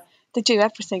they have? They do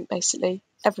everything, basically,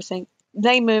 everything.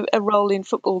 Name a role in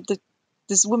football that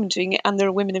there's a woman doing it, and there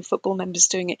are women in football members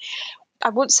doing it. I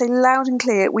want to say loud and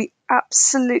clear, we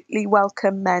absolutely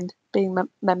welcome men being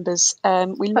members. We I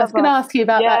was love going to ask you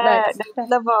about that next.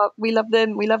 we love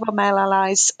them. We love our male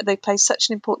allies. They play such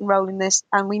an important role in this,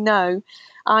 and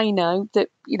I know that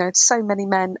so many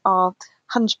men are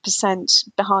 100%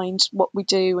 behind what we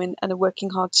do and are working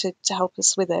hard to help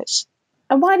us with it.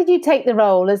 And why did you take the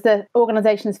role as the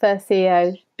organisation's first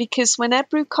CEO? Because when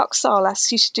Ebru Coxall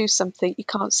asks you to do something, you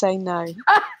can't say no.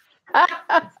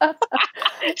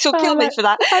 She'll kill me for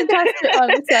that. Fantastic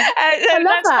answer. I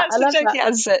love that. That's the joking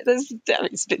answer.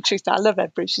 It's a bit true. I love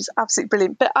Ebru. She's absolutely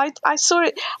brilliant. But I saw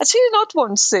it. I see an odd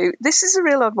one, Sue. This is a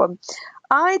real odd one.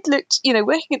 I'd looked,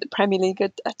 working at the Premier League,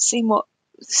 I'd seen what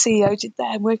the CEO did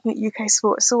there, and working at UK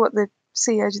Sport, I saw what the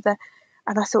CEO did there,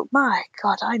 and I thought, my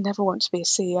God, I never want to be a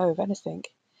CEO of anything.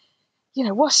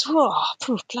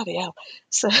 Bloody hell.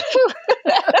 So here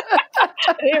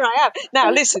I am.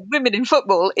 Now, listen, women in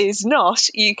football is not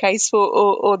UK Sport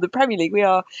or the Premier League. We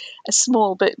are a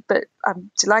small, but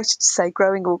I'm delighted to say,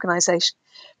 growing organisation.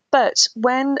 But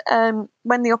when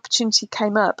the opportunity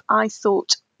came up, I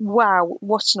thought, wow,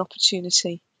 what an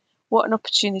opportunity. What an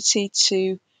opportunity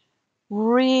to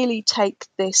really take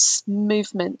this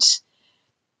movement,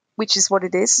 which is what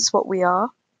it is, it's what we are,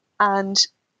 and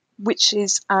which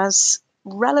is as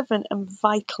relevant and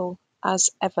vital as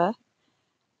ever,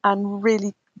 and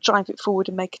really drive it forward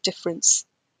and make a difference.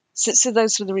 So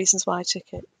those were the reasons why I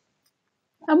took it.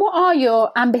 And what are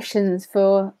your ambitions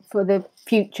for the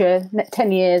future,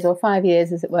 10 years or 5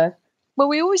 years, as it were? Well,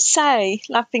 we always say,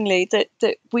 laughingly, that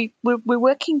we're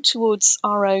working towards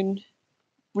our own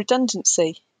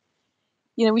redundancy.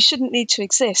 We shouldn't need to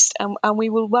exist, and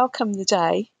we will welcome the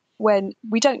day when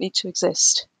we don't need to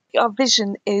exist. Our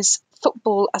vision is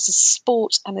football as a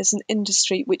sport and as an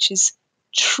industry which is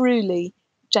truly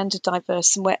gender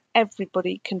diverse and where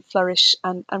everybody can flourish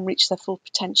and reach their full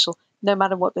potential, no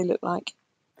matter what they look like.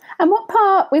 And what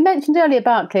part, we mentioned earlier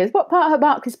Barclays, what part have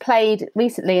Barclays played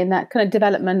recently in that kind of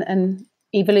development and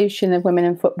evolution of women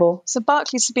in football? So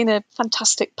Barclays has been a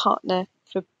fantastic partner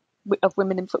of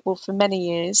women in football for many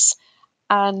years.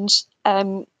 And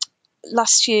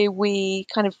last year we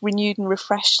kind of renewed and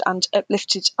refreshed and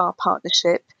uplifted our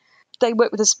partnership. They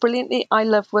work with us brilliantly. I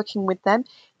love working with them.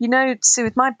 Sue,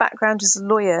 with my background as a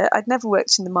lawyer, I'd never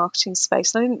worked in the marketing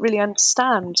space, and I didn't really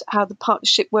understand how the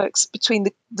partnership works between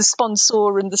the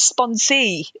sponsor and the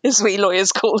sponsee, as we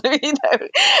lawyers call them,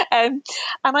 and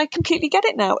I completely get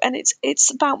it now. And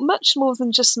it's about much more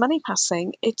than just money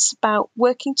passing. It's about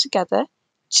working together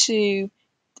to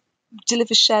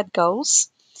deliver shared goals.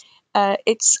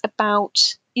 It's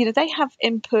about, they have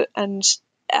input and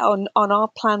on our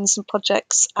plans and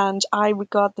projects, and I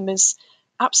regard them as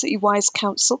absolutely wise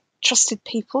counsel, trusted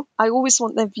people. I always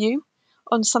want their view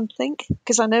on something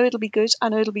because I know it'll be good, I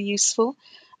know it'll be useful.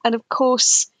 And of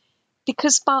course,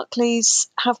 because Barclays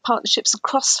have partnerships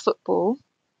across football,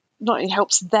 not only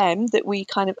helps them that we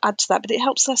kind of add to that, but it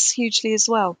helps us hugely as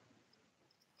well.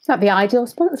 It's not the ideal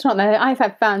sponsor, aren't they? I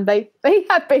have found they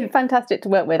have been fantastic to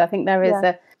work with. I think there is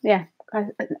a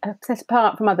set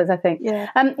apart from others, I think. Yeah.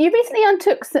 You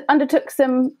recently undertook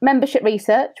some membership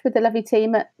research with the lovely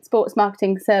team at Sports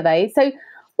Marketing Survey. So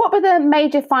what were the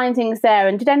major findings there?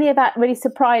 And did any of that really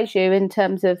surprise you in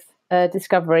terms of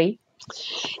discovery?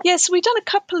 Yes, we've done a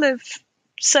couple of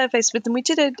surveys with them. We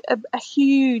did a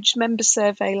huge member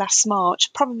survey last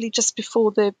March, probably just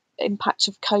before the impact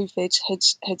of COVID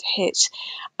had hit.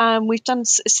 We've done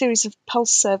a series of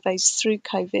pulse surveys through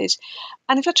COVID.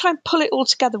 And if I try and pull it all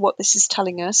together, what this is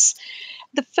telling us,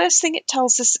 the first thing it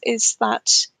tells us is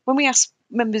that when we ask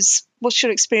members, what's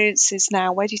your experiences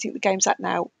now? Where do you think the game's at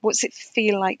now? What does it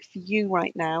feel like for you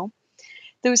right now?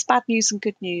 There was bad news and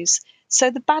good news. So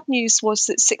the bad news was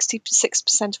that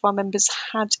 66% of our members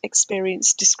had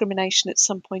experienced discrimination at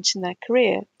some point in their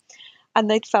career. And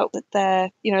they'd felt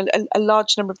that a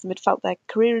large number of them had felt their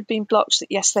career had been blocked, that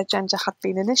yes, their gender had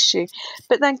been an issue.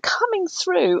 But then coming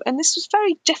through, and this was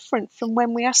very different from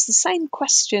when we asked the same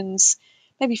questions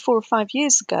maybe 4 or 5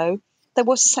 years ago, there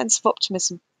was a sense of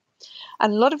optimism.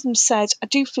 And a lot of them said, I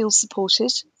do feel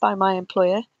supported by my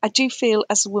employer. I do feel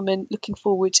as a woman looking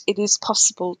forward, it is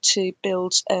possible to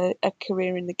build a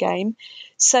career in the game.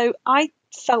 So I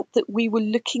felt that we were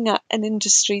looking at an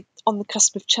industry on the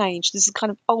cusp of change. There's a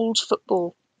kind of old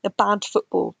football, a bad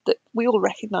football that we all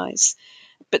recognise,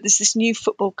 but there's this new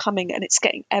football coming and it's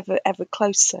getting ever, ever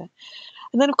closer.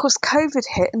 And then, of course, COVID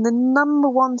hit, and the number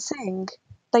one thing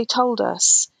they told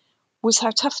us was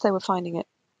how tough they were finding it.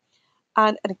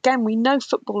 And again, we know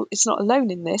football is not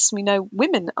alone in this. We know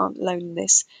women aren't alone in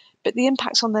this, but the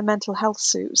impact on their mental health,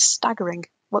 Sue, was staggering,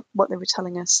 what they were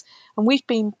telling us. And we've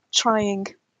been trying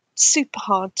super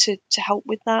hard to help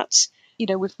with that.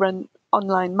 we've run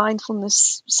online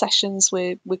mindfulness sessions.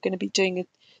 We're going to be doing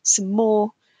some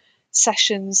more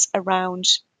sessions around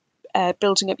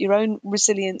building up your own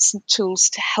resilience and tools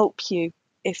to help you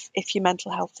if your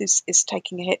mental health is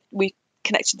taking a hit. We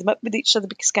connected them up with each other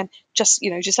because, again, just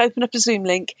open up a Zoom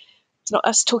link. It's not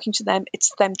us talking to them,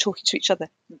 it's them talking to each other.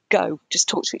 Just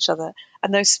talk to each other.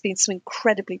 And those have been some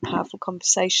incredibly powerful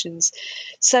conversations.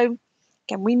 So,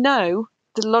 again, we know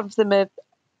that a lot of them are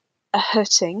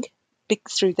hurting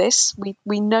through this.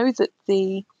 We know that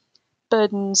the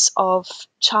burdens of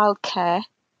childcare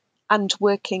and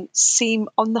working seem,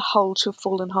 on the whole, to have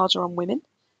fallen harder on women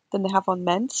than they have on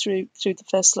men through the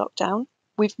first lockdown.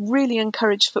 We've really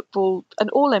encouraged football and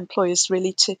all employers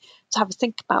really to have a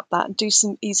think about that and do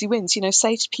some easy wins.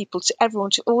 Say to people, to everyone,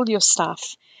 to all your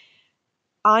staff,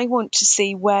 I want to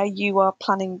see where you are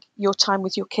planning your time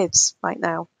with your kids right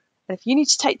now. And if you need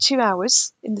to take 2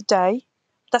 hours in the day,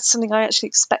 that's something I actually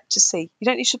expect to see. You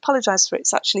don't need to apologise for it.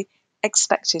 It's actually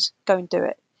expected. Go and do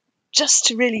it. Just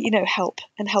to really, help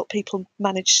people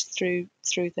manage through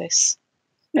this.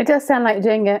 It does sound like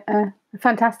you're doing a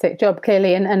fantastic job,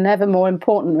 clearly, and ever more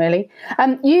important, really.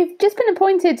 You've just been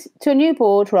appointed to a new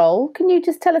board role. Can you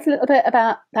just tell us a little bit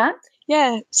about that?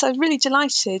 Yeah, so I'm really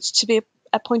delighted to be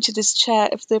appointed as chair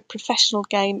of the Professional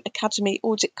Game Academy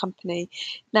Audit Company.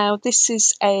 Now, this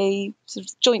is a sort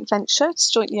of joint venture. It's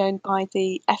jointly owned by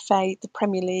the FA, the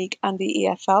Premier League and the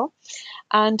EFL.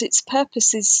 And its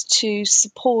purpose is to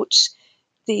support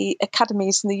the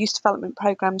academies and the youth development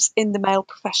programmes in the male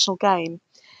professional game.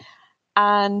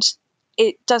 And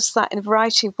it does that in a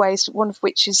variety of ways, one of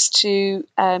which is to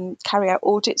carry out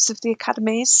audits of the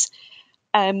academies,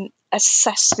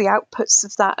 assess the outputs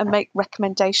of that and make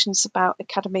recommendations about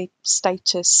academy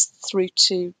status through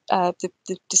to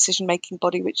the decision-making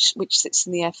body which sits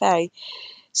in the FA.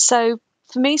 So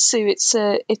for me, Sue, it's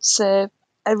a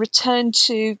return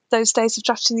to those days of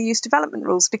drafting the youth development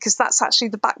rules, because that's actually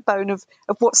the backbone of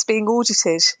what's being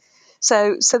audited.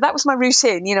 So that was my route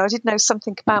in. I did know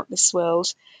something about this world.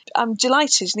 I'm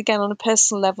delighted, and again, on a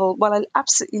personal level, while I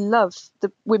absolutely love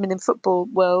the women in football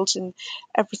world and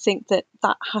everything that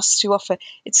has to offer,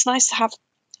 it's nice to have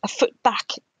a foot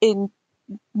back in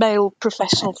male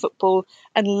professional football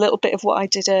and a little bit of what I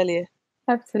did earlier.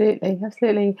 Absolutely.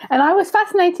 And I was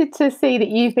fascinated to see that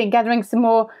you've been gathering some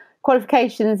more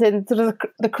qualifications in sort of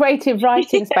the creative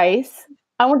writing space.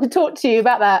 I want to talk to you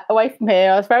about that away from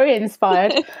here. I was very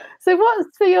inspired. So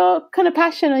what's your kind of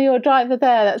passion or your driver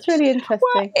there? That's really interesting.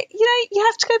 Well, you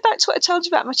have to go back to what I told you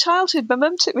about my childhood. My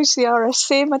mum took me to the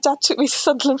RSC and my dad took me to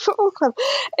Sunderland Football Club.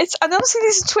 And honestly,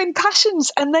 these are twin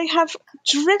passions and they have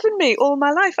driven me all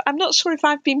my life. I'm not sure if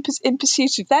I've been in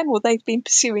pursuit of them or they've been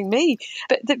pursuing me,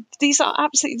 but these are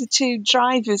absolutely the two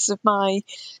drivers of my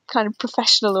kind of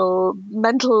professional or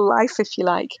mental life, if you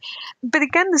like. But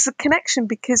again, there's a connection,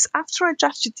 because after I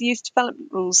drafted the youth development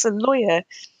rules,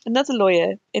 another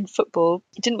lawyer in football,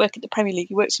 he didn't work at the Premier League,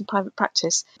 he worked in private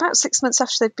practice. About 6 months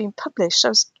after they'd been published,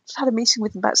 I had a meeting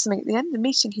with him about something. At the end of the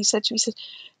meeting, he said to me,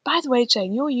 by the way,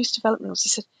 Jane, your youth development rules, he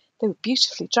said, they were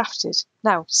beautifully drafted.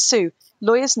 Now, Sue,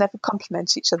 lawyers never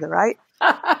compliment each other, right?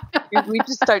 we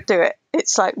just don't do it.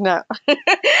 It's like, no.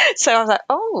 So I was like,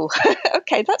 oh,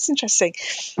 okay, that's interesting.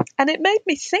 And it made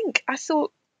me think. I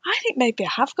thought, I think maybe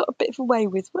I have got a bit of a way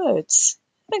with words.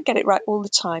 I don't get it right all the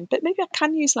time, but maybe I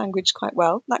can use language quite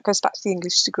well. That goes back to the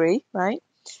English degree, right?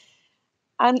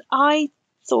 And I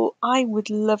thought I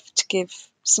would love to give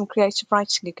some creative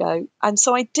writing a go. And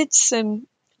so I did some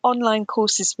online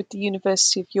courses with the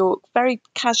University of York, very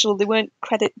casual. They weren't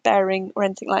credit bearing or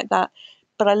anything like that,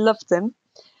 but I loved them.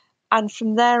 And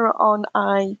from there on,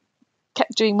 I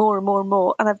kept doing more and more and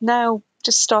more. And I've now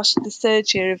just started the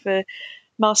third year of a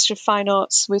Master of Fine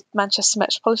Arts with Manchester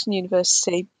Metropolitan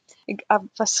University. I've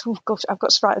got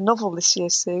to write a novel this year,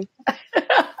 Sue.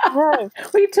 No.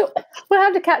 We'll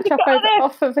have to catch up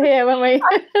off of here, won't we?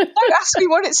 Don't ask me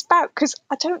what it's about, because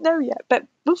I don't know yet, but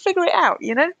we'll figure it out,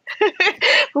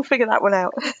 We'll figure that one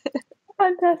out.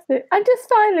 Fantastic. And just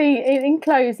finally, in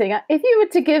closing, if you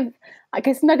were to give, I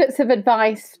guess, nuggets of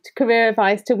advice, career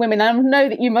advice to women, I know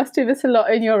that you must do this a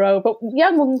lot in your role, but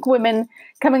young women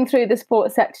coming through the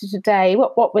sports sector today,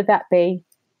 what would that be?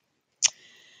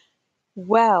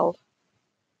 Well,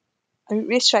 I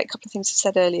reiterate a couple of things I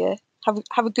said earlier.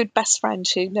 Have a good best friend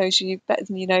who knows you better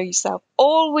than you know yourself.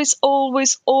 Always,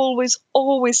 always, always,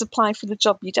 always apply for the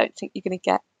job you don't think you're going to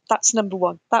get. That's number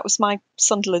one. That was my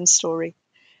Sunderland story.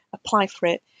 Apply for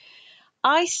it.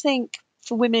 I think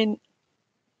for women,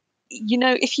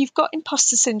 if you've got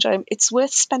imposter syndrome, it's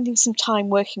worth spending some time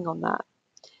working on that,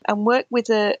 and work with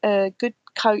a good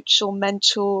coach or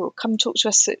mentor, or come talk to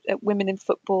us at Women in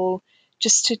Football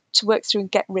just to work through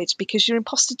and get rid, because your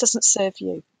imposter doesn't serve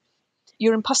you.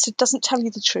 Your imposter doesn't tell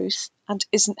you the truth and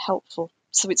isn't helpful.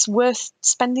 So it's worth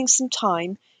spending some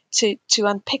time to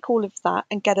unpick all of that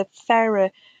and get a fairer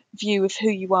view of who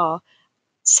you are.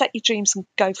 Set your dreams and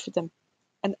go for them,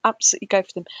 and absolutely go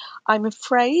for them. I'm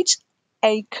afraid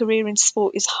a career in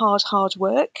sport is hard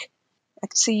work. I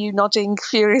can see you nodding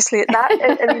furiously at that.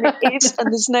 I mean, it is,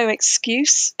 and there's no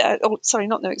excuse.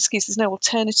 Not no excuse. There's no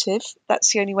alternative.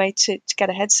 That's the only way to get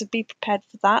ahead. So be prepared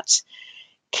for that.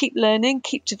 Keep learning,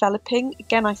 keep developing.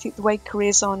 Again, I think the way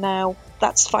careers are now,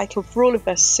 that's vital for all of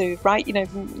us, Sue, right? You know,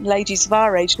 ladies of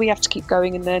our age, we have to keep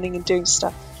going and learning and doing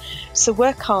stuff. So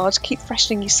work hard, keep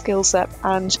freshening your skills up,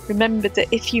 and remember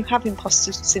that if you have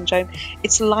imposter syndrome,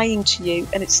 it's lying to you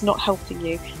and it's not helping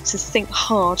you. So think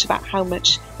hard about how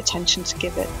much attention to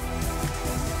give it.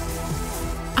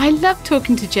 I love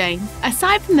talking to Jane.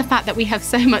 Aside from the fact that we have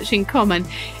so much in common,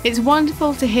 it's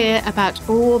wonderful to hear about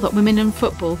all that women in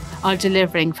football are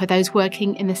delivering for those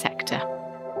working in the sector.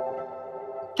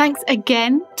 Thanks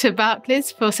again to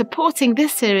Barclays for supporting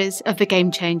this series of The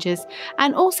Game Changers,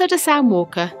 and also to Sam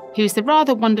Walker, who's the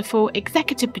rather wonderful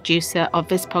executive producer of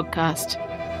this podcast.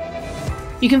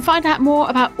 You can find out more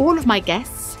about all of my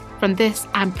guests from this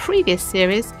and previous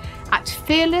series at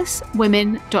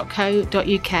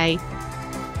fearlesswomen.co.uk.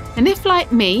 And if,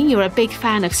 like me, you're a big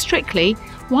fan of Strictly,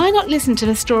 why not listen to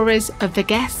the stories of the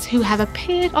guests who have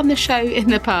appeared on the show in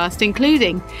the past,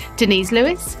 including Denise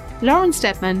Lewis, Lauren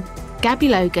Steadman, Gabby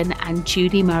Logan and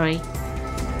Judy Murray.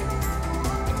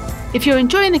 If you're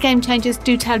enjoying The Game Changers,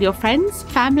 do tell your friends,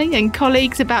 family and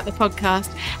colleagues about the podcast,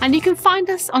 and you can find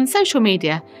us on social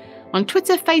media, on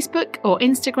Twitter, Facebook or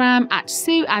Instagram at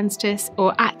Sue Anstiss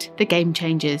or at The Game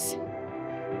Changers.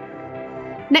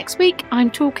 Next week, I'm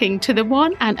talking to the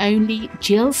one and only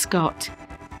Jill Scott.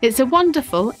 It's a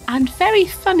wonderful and very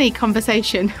funny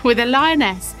conversation with a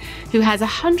lioness who has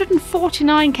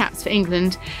 149 caps for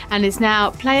England and is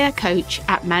now player-coach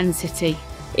at Man City.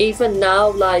 Even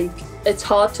now, it's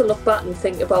hard to look back and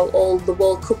think about all the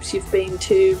World Cups you've been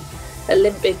to,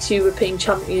 Olympics, European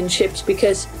Championships,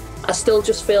 because I still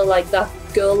just feel like that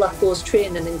girl that goes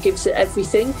training and gives it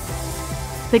everything.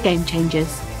 The Game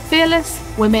Changers. Fearless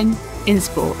women in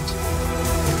sport.